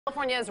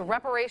California's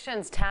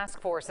Reparations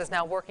Task Force is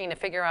now working to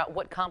figure out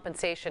what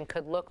compensation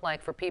could look like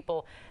for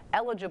people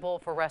eligible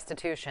for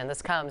restitution.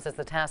 This comes as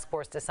the task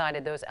force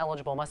decided those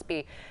eligible must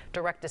be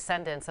direct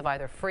descendants of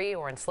either free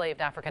or enslaved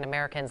African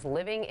Americans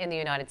living in the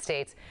United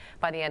States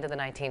by the end of the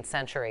 19th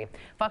century.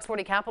 Fox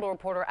 40 Capitol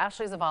reporter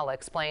Ashley Zavala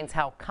explains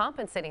how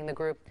compensating the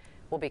group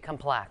will be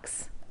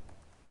complex.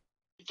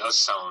 It does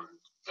sound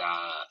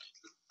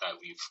that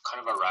we've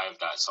kind of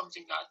arrived at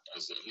something that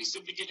is at least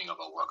the beginning of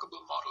a workable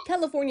model.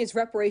 California's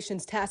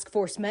Reparations Task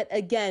Force met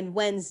again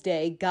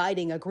Wednesday,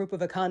 guiding a group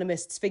of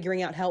economists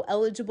figuring out how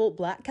eligible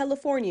Black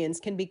Californians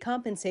can be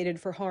compensated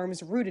for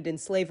harms rooted in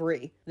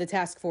slavery. The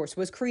task force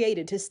was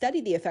created to study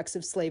the effects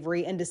of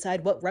slavery and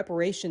decide what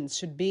reparations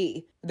should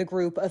be. The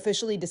group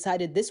officially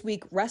decided this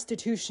week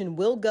restitution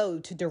will go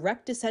to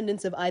direct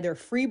descendants of either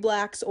free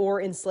Blacks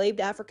or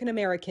enslaved African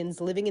Americans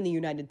living in the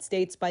United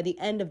States by the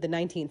end of the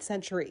 19th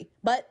century.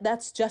 But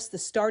that's just the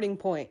starting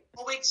point.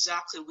 How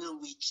exactly will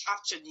we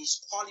capture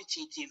these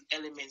qualitative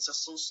elements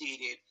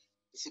associated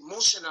with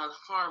emotional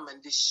harm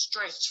and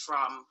distress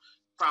from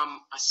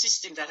a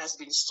system that has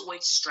been so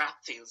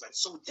extractive and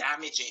so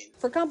damaging?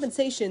 For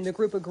compensation, the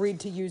group agreed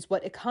to use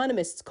what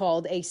economists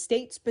called a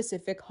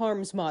state-specific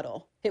harms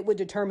model. It would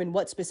determine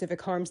what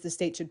specific harms the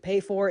state should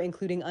pay for,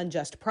 including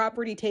unjust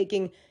property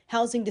taking,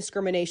 housing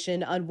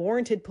discrimination,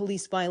 unwarranted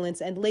police violence,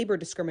 and labor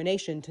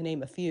discrimination, to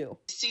name a few.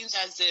 It seems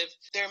as if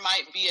there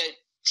might be a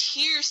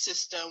tier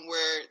system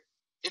where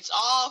it's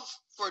all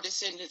for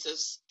descendants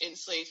of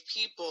enslaved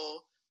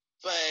people,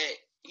 but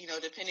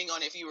depending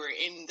on if you were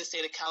in the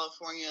state of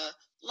California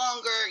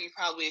longer, you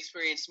probably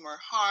experienced more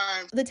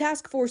harm. The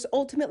task force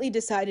ultimately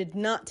decided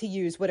not to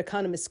use what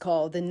economists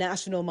call the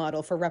national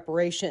model for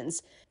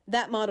reparations.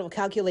 That model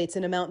calculates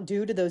an amount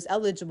due to those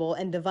eligible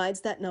and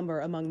divides that number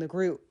among the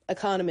group.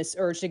 Economists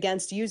urged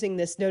against using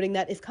this, noting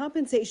that if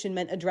compensation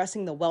meant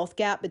addressing the wealth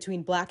gap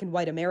between Black and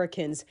white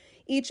Americans,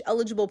 each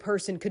eligible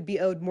person could be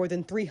owed more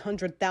than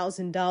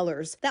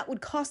 $300,000. That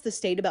would cost the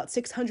state about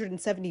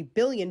 $670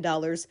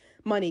 billion,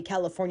 money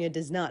California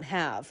does not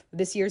have.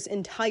 This year's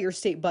entire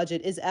state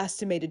budget is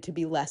estimated to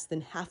be less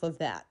than half of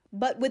that.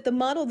 But with the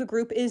model the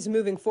group is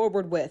moving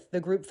forward with, the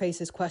group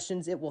faces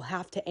questions it will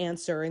have to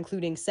answer,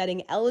 including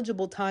setting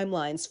eligible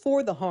timelines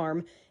for the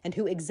harm and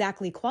who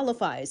exactly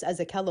qualifies as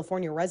a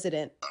California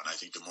resident. And I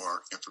think the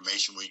more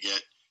information we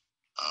get,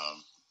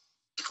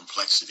 the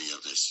complexity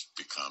of this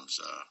becomes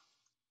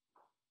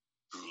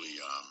truly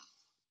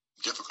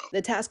difficult.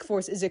 The task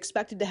force is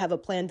expected to have a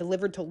plan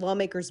delivered to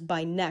lawmakers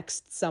by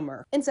next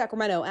summer. In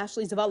Sacramento,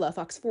 Ashley Zavala,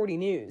 Fox 40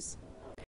 News.